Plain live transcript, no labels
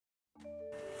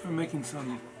I'm making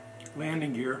some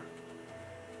landing gear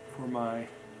for my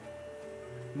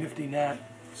Nifty Gnat,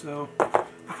 so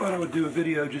I thought I would do a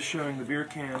video just showing the beer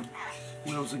can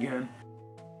wheels again.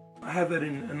 I have that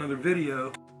in another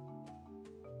video.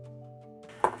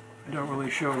 I don't really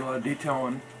show a lot of detail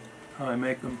on how I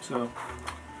make them, so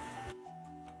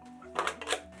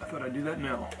I thought I'd do that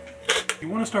now. You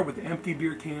want to start with empty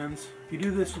beer cans. If you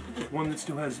do this with one that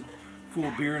still has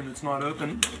full beer and it's not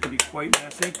open, it can be quite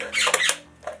messy.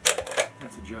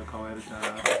 That's a joke, I'll edit that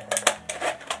out.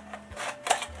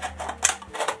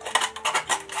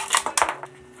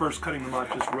 First cutting them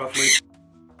out just roughly.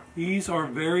 These are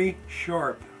very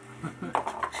sharp.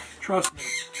 Trust me.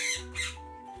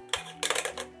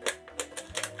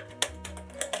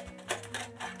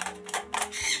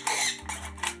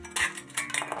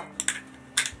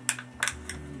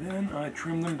 And then I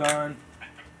trim them down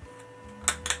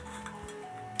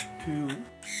to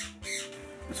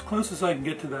as close as I can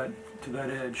get to that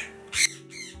edge.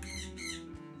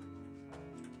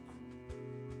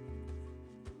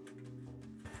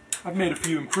 I've made a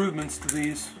few improvements to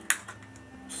these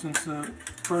since the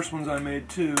first ones I made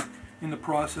too in the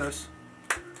process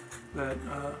that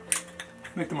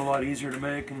make them a lot easier to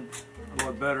make and a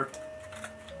lot better.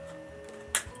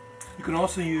 You can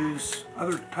also use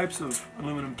other types of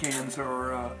aluminum cans. There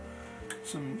are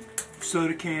some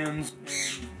soda cans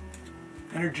and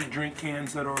energy drink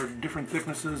cans that are different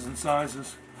thicknesses and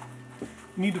sizes. You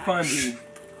need to find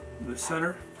the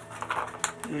center,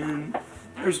 and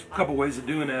there's a couple ways of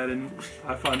doing that, and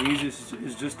I find the easiest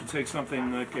is just to take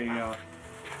something like a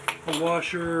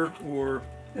washer or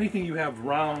anything you have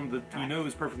round that you know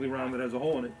is perfectly round that has a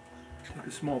hole in it. Take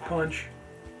a small punch.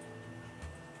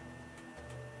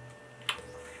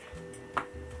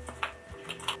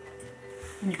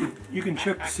 And you can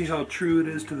check to see how true it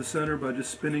is to the center by just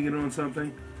spinning it on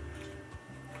something.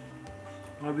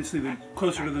 Obviously, the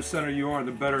closer to the center you are,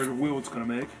 the better the wheel it's going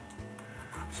to make.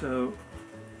 So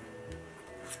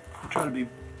I try to be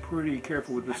pretty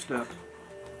careful with this step.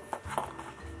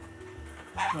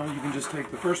 Now you can just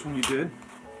take the first one you did,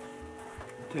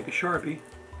 take a Sharpie,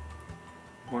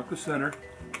 mark the center,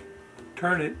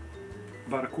 turn it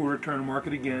about a quarter turn, mark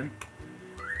it again.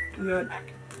 Do that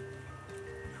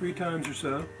 3 times or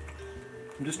so.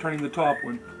 I'm just turning the top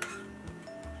one.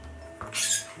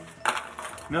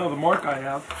 Now the mark I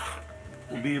have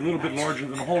will be a little bit larger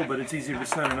than the hole, but it's easier to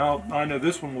center. Now I know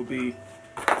this one will be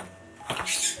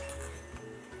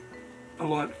a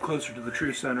lot closer to the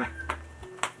true center.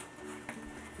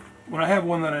 When I have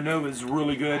one that I know is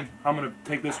really good, I'm going to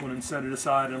take this one and set it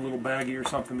aside in a little baggie or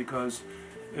something because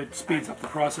it speeds up the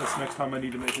process next time I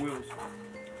need to make wheels.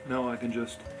 Now I can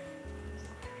just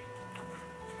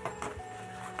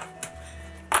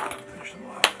finish them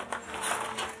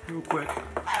off real quick.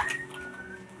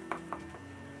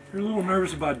 If you're a little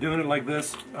nervous about doing it like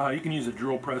this, you can use a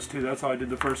drill press too. That's how I did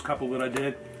the first couple that I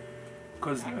did.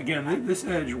 Because again, this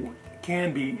edge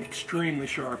can be extremely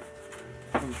sharp.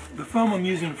 The foam I'm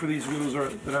using for these wheels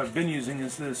that I've been using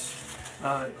is this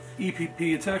EPP.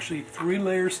 It's actually 3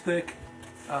 layers thick.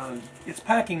 It's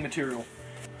packing material.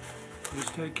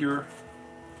 Just take your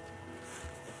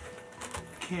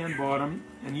can bottom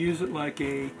and use it like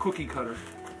a cookie cutter.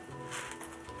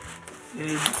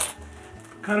 And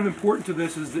kind of important to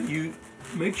this is that you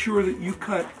make sure that you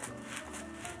cut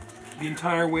the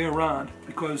entire way around,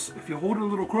 because if you hold it a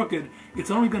little crooked, it's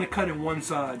only going to cut in one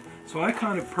side. So I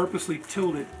kind of purposely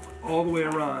tilt it all the way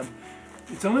around.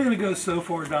 It's only going to go so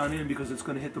far down in because it's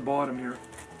going to hit the bottom here.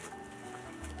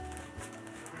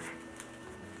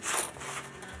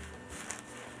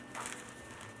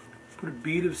 Put a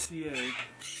bead of CA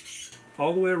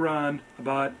all the way around,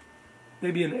 about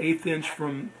maybe an 1/8 inch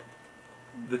from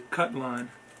the cut line,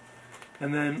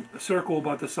 and then a circle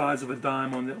about the size of a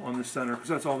dime on the center, because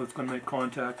that's all that's going to make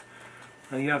contact.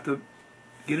 And you have to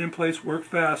get it in place, work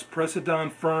fast, press it down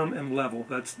firm and level.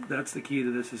 That's the key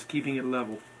to this, is keeping it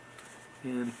level.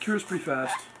 And it cures pretty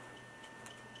fast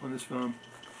on this foam.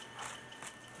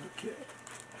 Okay.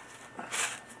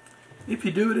 If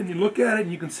you do it and you look at it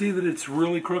and you can see that it's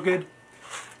really crooked,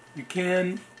 you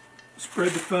can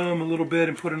spread the foam a little bit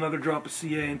and put another drop of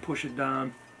CA and push it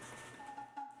down.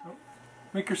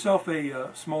 Make yourself a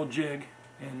small jig,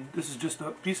 and this is just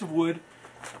a piece of wood.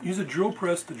 Use a drill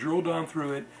press to drill down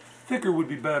through it. Thicker would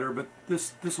be better, but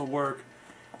this will work.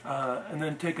 And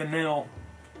then take a nail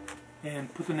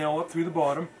and put the nail up through the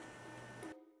bottom.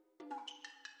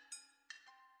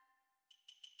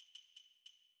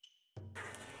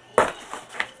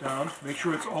 Down. Make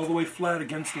sure it's all the way flat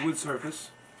against the wood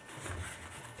surface.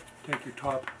 Take your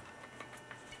top,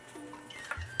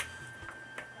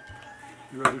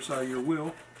 your other side of your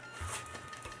wheel,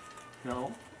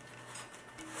 Now,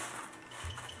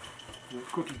 with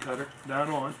a cookie cutter down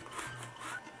on,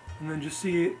 and then just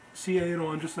CA it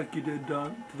on just like you did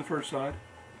to the first side.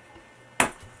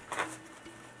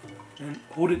 And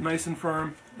hold it nice and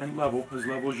firm and level as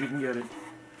you can get it.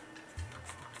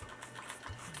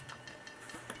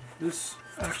 This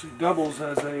actually doubles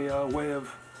as a way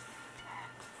of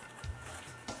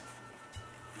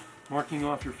marking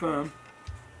off your foam.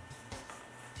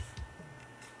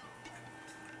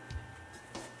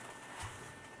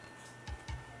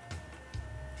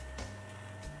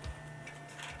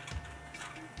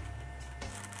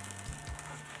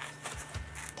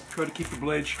 Try to keep the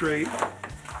blade straight.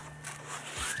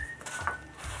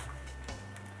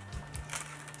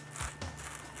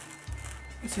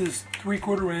 This is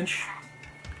 3/4 inch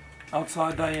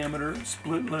outside diameter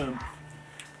split loom.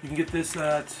 You can get this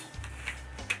at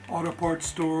auto parts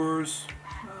stores,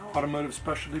 automotive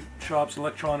specialty shops,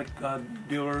 electronic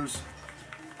dealers,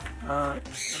 and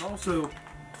also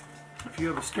if you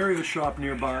have a stereo shop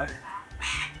nearby,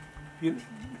 if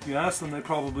you ask them, they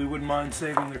probably wouldn't mind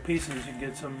saving their pieces. You can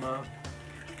get some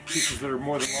pieces that are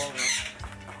more than long enough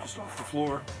just off the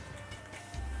floor.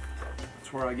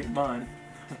 That's where I get mine.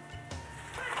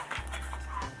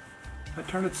 I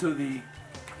turn it so the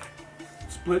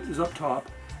split is up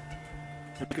top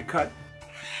and make a cut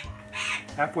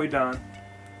halfway down,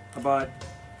 about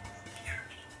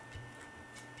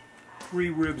 3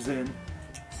 ribs in,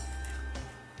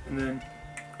 and then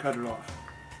cut it off.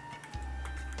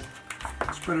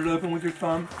 Spread it open with your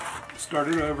thumb, start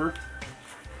it over,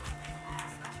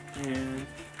 and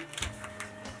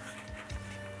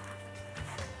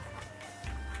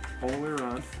all the way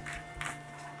around.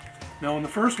 Now on the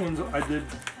first ones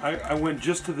I went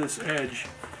just to this edge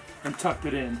and tucked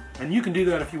it in. And you can do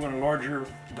that if you want a larger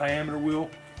diameter wheel.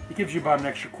 It gives you about an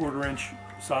extra 1/4 inch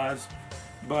size,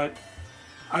 but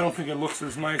I don't think it looks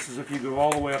as nice as if you go all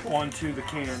the way up onto the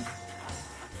can.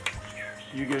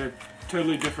 You get a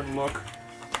totally different look.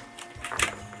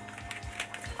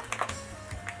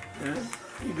 And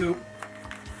you go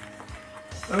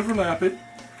overlap it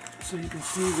so you can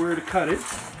see where to cut it.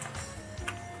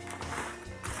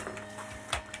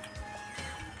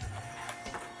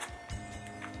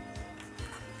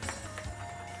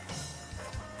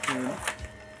 And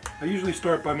I usually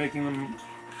start by making them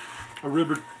a rib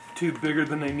or two bigger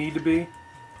than they need to be,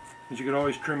 as you could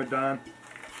always trim it down.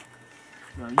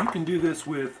 Now you can do this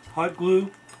with hot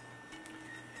glue,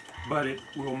 but it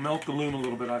will melt the loom a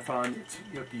little bit. I find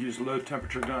you have to use a low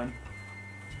temperature gun,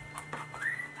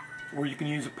 or you can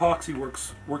use epoxy.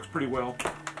 Works pretty well,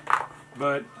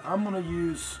 but I'm going to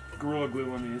use Gorilla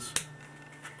Glue on these.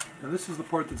 Now this is the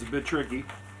part that's a bit tricky.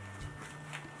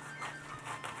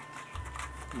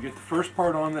 You get the first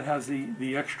part on that has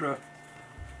the extra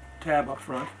tab up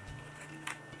front.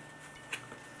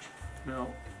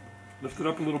 Now lift it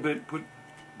up a little bit, put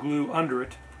glue under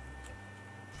it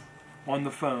on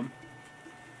the foam,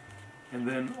 and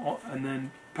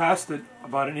then past it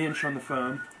about 1 inch on the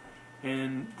foam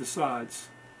and the sides,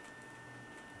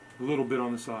 a little bit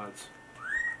on the sides.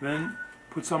 Then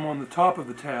put some on the top of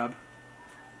the tab,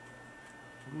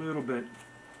 a little bit.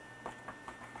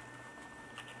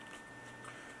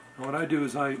 And what I do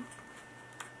is I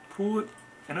pull it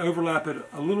and overlap it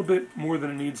a little bit more than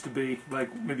it needs to be,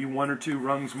 like maybe 1 or 2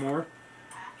 rungs more,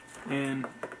 and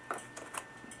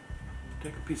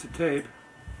take a piece of tape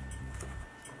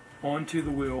onto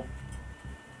the wheel,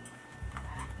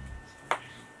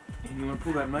 and you want to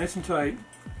pull that nice and tight.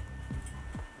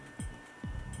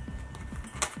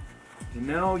 And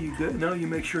now you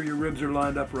make sure your ribs are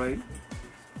lined up right,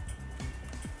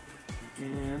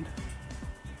 and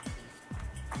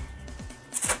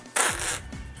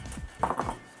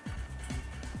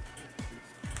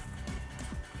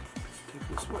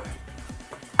this way.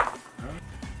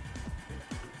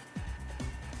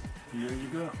 There you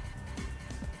go.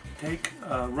 Take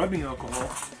rubbing alcohol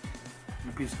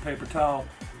and a piece of paper towel,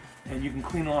 and you can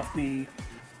clean off the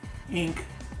ink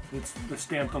that's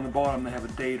stamped on the bottom. They have a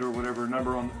date or whatever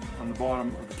number on the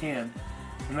bottom of the can,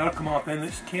 and that'll come off, and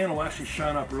this can will actually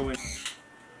shine up really nice.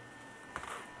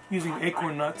 Using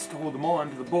acorn nuts to hold them on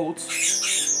to the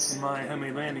bolts in my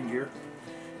homemade landing gear,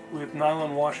 with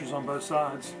nylon washers on both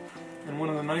sides. And one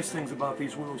of the nice things about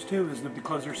these wheels too is that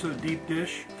because they're so deep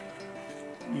dish,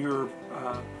 your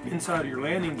inside of your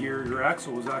landing gear, your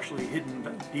axle is actually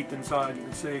hidden deep inside, you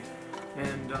can see,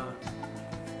 and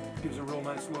gives a real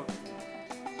nice look.